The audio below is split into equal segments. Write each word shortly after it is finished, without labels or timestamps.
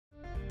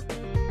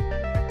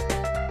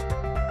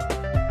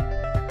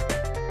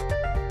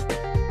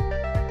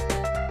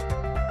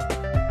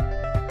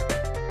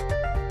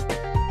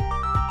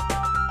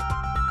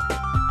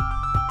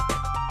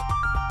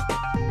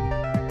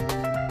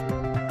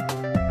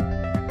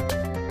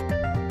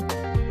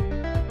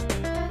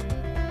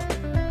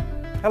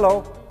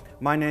Hello,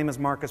 my name is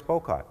Marcus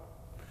Bocott.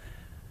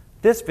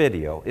 This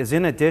video is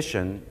in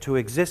addition to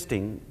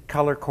existing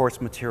color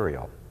course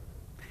material.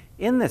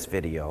 In this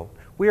video,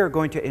 we are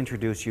going to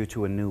introduce you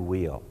to a new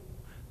wheel.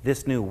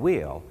 This new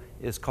wheel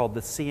is called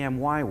the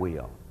CMY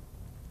wheel.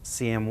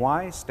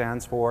 CMY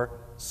stands for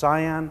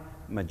cyan,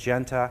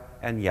 magenta,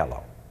 and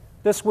yellow.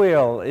 This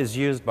wheel is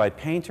used by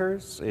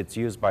painters, it's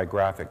used by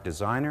graphic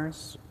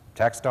designers,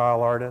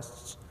 textile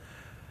artists.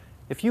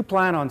 If you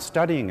plan on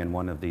studying in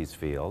one of these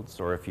fields,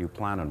 or if you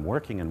plan on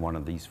working in one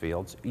of these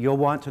fields, you'll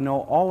want to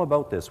know all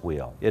about this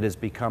wheel. It has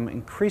become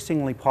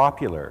increasingly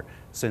popular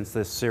since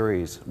this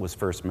series was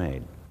first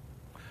made.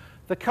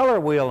 The color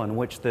wheel on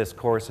which this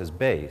course is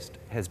based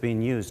has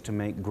been used to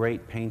make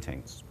great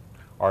paintings.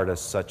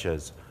 Artists such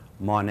as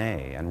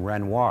Monet and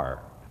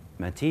Renoir,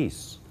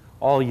 Matisse,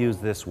 all use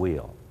this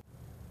wheel.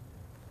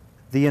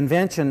 The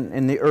invention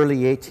in the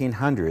early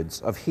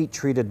 1800s of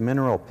heat-treated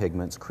mineral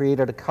pigments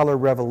created a color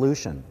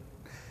revolution.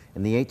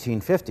 In the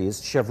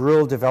 1850s,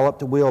 Chevreul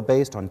developed a wheel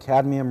based on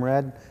cadmium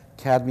red,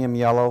 cadmium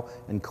yellow,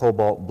 and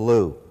cobalt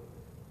blue,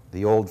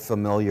 the old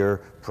familiar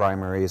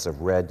primaries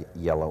of red,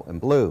 yellow, and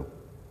blue.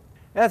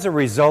 As a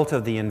result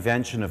of the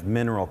invention of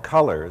mineral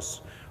colors,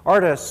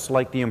 artists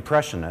like the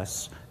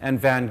Impressionists, and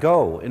Van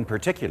Gogh in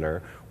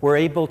particular, were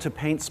able to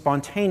paint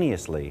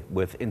spontaneously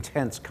with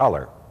intense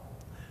color.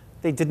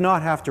 They did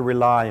not have to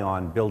rely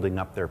on building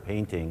up their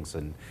paintings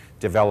and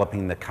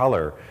developing the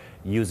color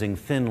using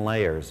thin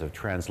layers of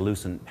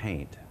translucent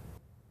paint.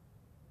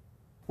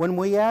 When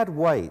we add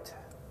white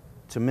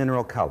to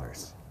mineral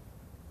colors,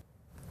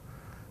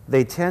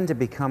 they tend to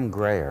become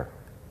grayer.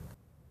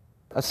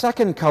 A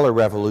second color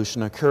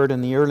revolution occurred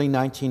in the early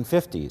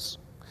 1950s.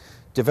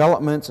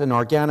 Developments in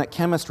organic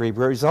chemistry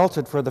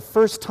resulted for the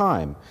first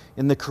time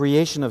in the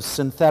creation of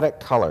synthetic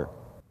color.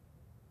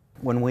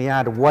 When we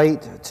add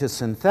white to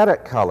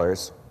synthetic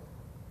colors,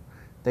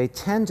 they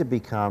tend to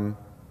become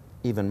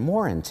even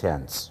more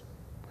intense.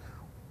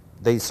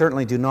 They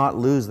certainly do not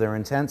lose their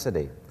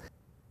intensity.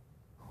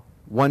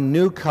 One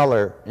new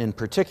color in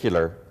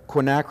particular,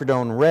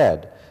 quinacridone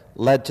red,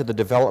 led to the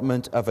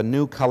development of a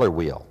new color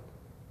wheel.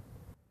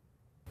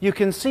 You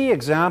can see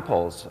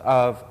examples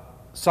of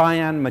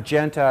cyan,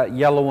 magenta,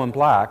 yellow, and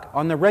black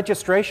on the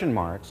registration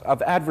marks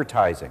of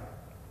advertising.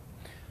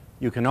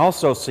 You can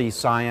also see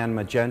cyan,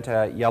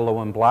 magenta,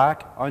 yellow, and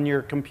black on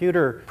your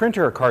computer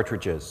printer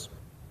cartridges.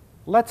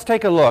 Let's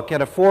take a look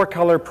at a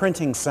four-color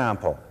printing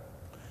sample.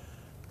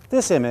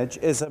 This image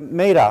is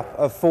made up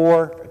of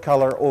four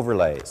color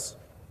overlays.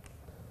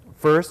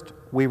 First,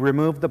 we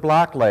remove the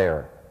black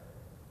layer.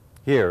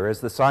 Here is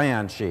the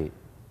cyan sheet.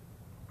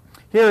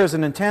 Here is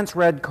an intense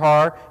red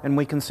car, and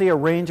we can see a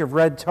range of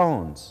red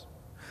tones.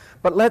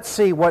 But let's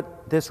see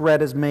what this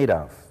red is made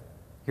of.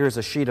 Here's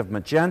a sheet of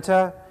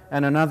magenta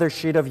and another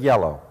sheet of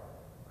yellow.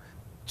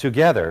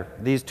 Together,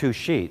 these two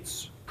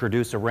sheets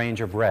produce a range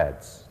of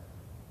reds.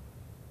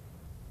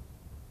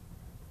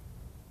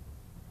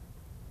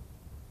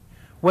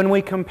 When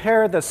we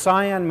compare the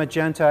cyan,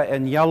 magenta,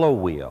 and yellow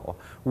wheel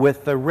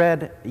with the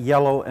red,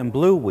 yellow, and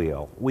blue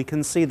wheel, we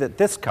can see that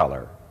this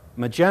color,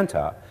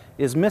 magenta,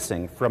 is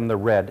missing from the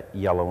red,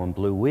 yellow, and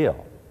blue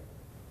wheel.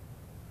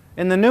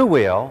 In the new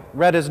wheel,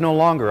 red is no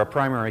longer a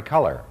primary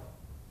color.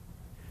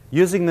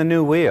 Using the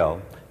new wheel,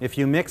 if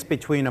you mix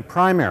between a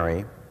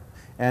primary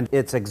and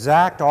its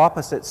exact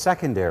opposite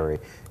secondary,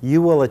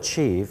 you will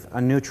achieve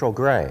a neutral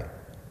gray.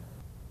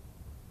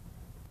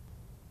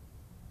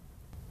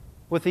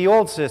 With the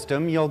old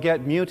system, you'll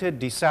get muted,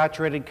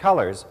 desaturated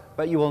colors,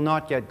 but you will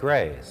not get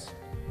grays.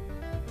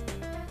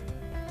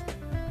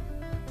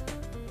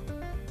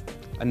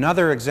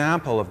 Another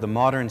example of the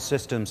modern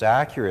system's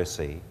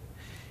accuracy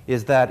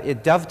is that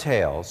it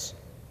dovetails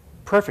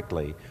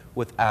perfectly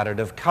with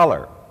additive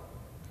color.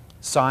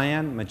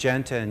 Cyan,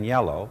 magenta, and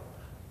yellow,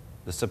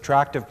 the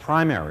subtractive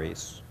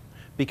primaries,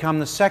 become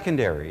the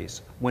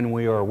secondaries when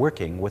we are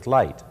working with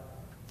light.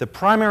 The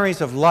primaries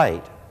of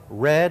light,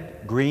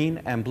 red,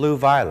 green, and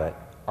blue-violet,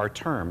 are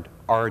termed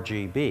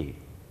RGB.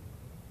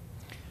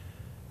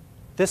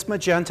 This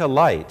magenta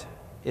light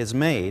is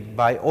made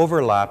by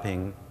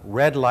overlapping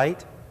red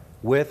light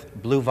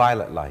with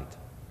blue-violet light.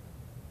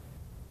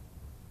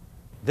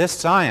 This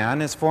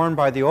cyan is formed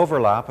by the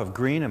overlap of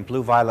green and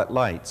blue-violet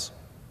lights.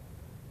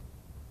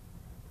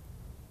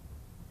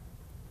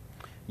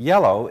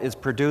 Yellow is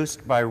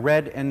produced by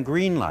red and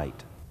green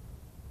light.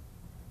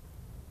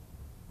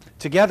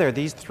 Together,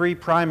 these three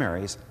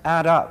primaries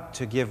add up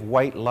to give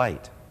white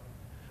light.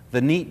 The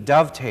neat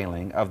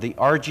dovetailing of the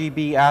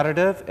RGB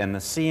additive and the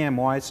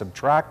CMY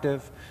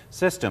subtractive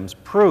systems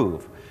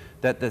prove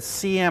that the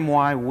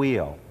CMY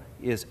wheel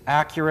is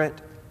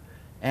accurate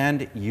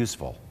and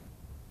useful.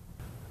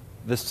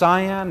 The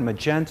cyan,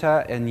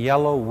 magenta, and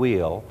yellow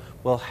wheel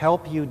will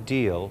help you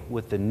deal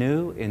with the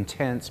new,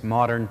 intense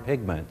modern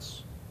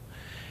pigments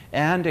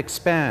and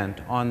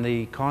expand on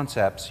the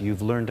concepts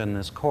you've learned in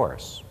this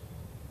course.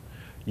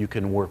 You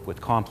can work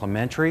with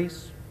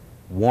complementaries,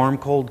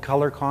 warm-cold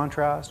color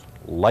contrast,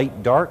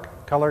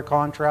 light-dark color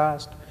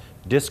contrast,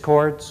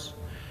 discords,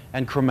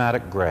 and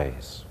chromatic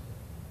grays.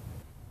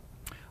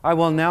 I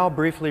will now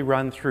briefly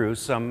run through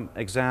some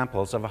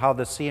examples of how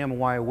the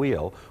CMY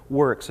wheel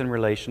works in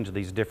relation to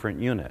these different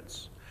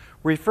units.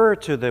 Refer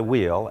to the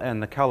wheel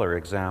and the color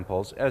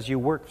examples as you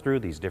work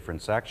through these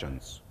different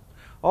sections.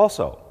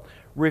 Also,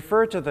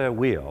 refer to the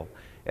wheel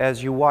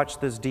as you watch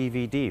this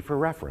DVD for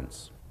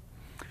reference.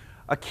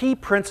 A key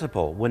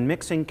principle when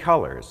mixing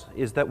colors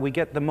is that we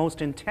get the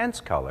most intense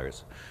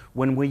colors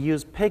when we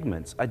use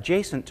pigments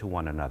adjacent to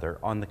one another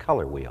on the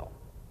color wheel.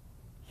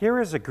 Here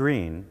is a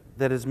green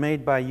that is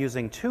made by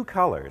using two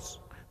colors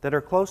that are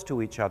close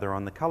to each other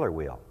on the color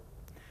wheel.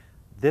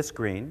 This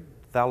green,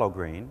 phthalo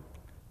green,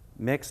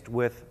 mixed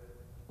with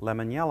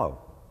lemon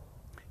yellow.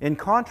 In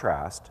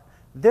contrast,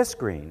 this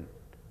green,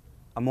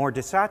 a more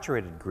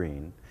desaturated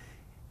green,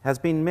 has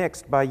been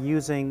mixed by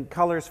using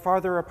colors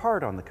farther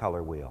apart on the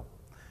color wheel.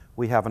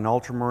 We have an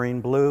ultramarine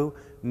blue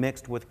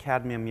mixed with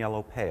cadmium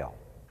yellow pale.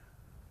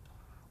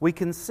 We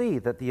can see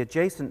that the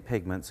adjacent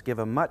pigments give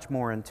a much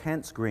more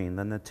intense green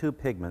than the two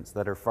pigments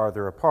that are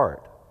farther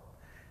apart.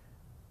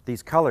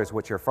 These colors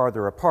which are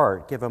farther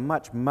apart give a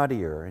much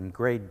muddier and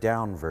grayed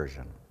down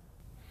version.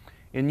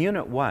 In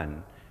Unit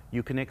 1,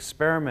 you can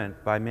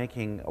experiment by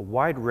making a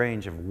wide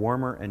range of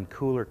warmer and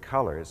cooler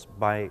colors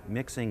by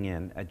mixing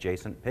in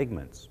adjacent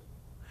pigments.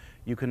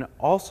 You can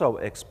also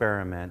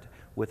experiment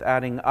with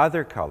adding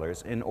other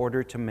colors in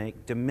order to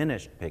make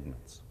diminished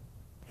pigments.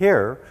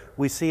 Here,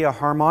 we see a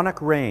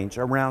harmonic range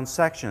around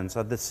sections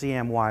of the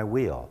CMY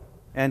wheel.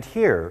 And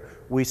here,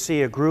 we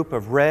see a group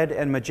of red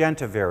and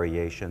magenta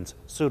variations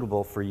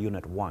suitable for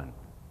Unit 1.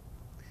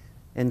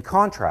 In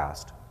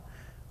contrast,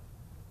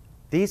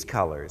 these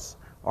colors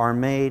are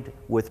made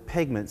with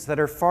pigments that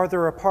are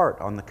farther apart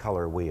on the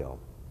color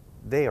wheel.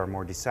 They are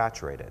more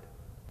desaturated.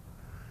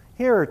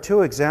 Here are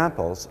two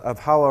examples of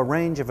how a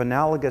range of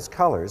analogous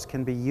colors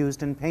can be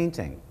used in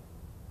painting.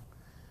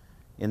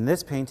 In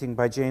this painting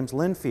by James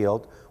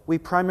Linfield, we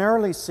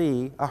primarily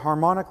see a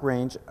harmonic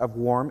range of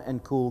warm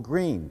and cool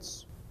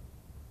greens.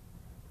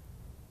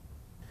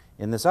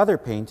 In this other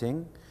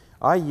painting,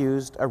 I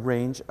used a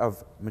range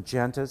of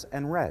magentas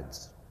and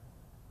reds.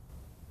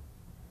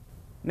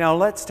 Now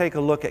let's take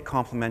a look at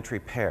complementary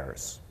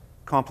pairs.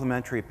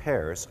 Complementary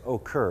pairs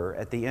occur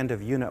at the end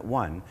of Unit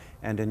 1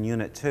 and in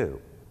Unit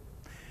 2.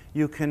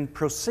 You can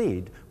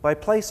proceed by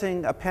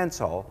placing a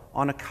pencil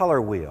on a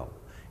color wheel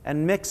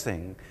and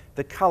mixing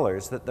the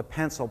colors that the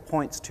pencil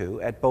points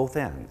to at both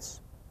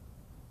ends.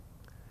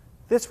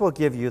 This will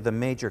give you the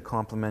major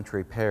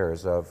complementary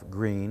pairs of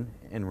green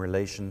in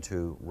relation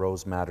to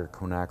rose madder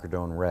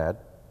quinacridone red,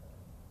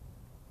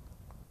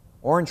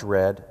 orange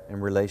red in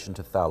relation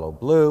to phthalo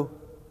blue,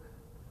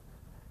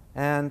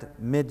 and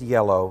mid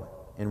yellow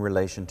in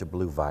relation to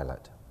blue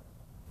violet.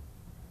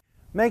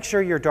 Make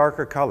sure your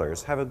darker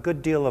colors have a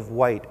good deal of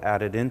white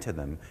added into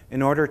them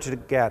in order to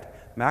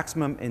get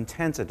maximum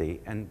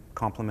intensity and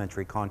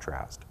complementary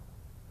contrast.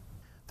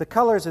 The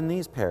colors in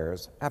these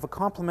pairs have a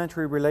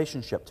complementary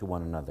relationship to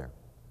one another.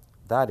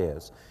 That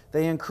is,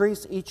 they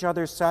increase each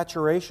other's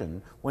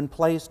saturation when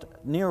placed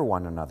near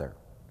one another.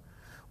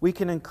 We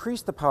can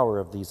increase the power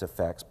of these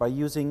effects by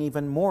using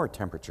even more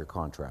temperature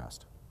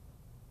contrast.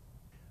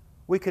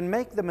 We can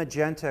make the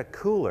magenta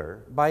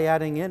cooler by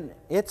adding in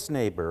its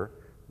neighbor,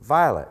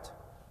 violet.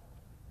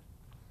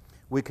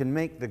 We can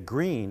make the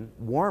green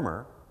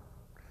warmer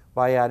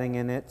by adding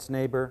in its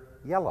neighbor,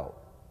 yellow.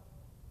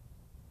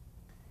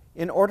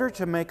 In order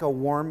to make a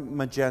warm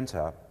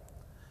magenta,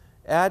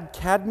 add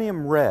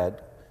cadmium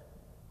red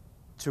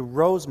to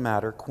rose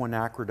madder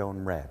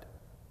quinacridone red.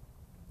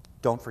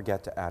 Don't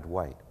forget to add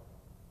white.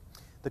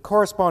 The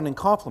corresponding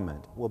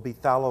complement will be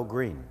phthalo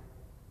green.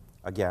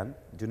 Again,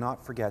 do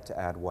not forget to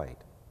add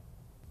white.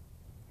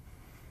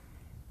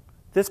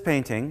 This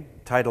painting,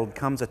 titled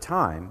Comes a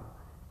Time,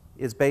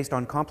 is based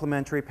on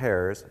complementary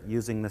pairs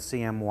using the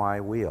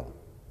CMY wheel.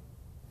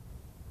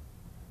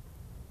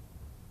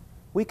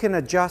 We can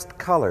adjust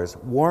colors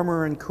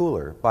warmer and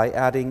cooler by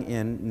adding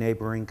in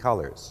neighboring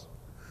colors.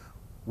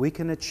 We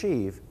can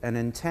achieve an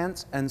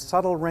intense and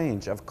subtle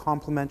range of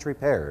complementary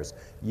pairs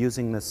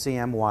using the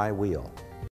CMY wheel.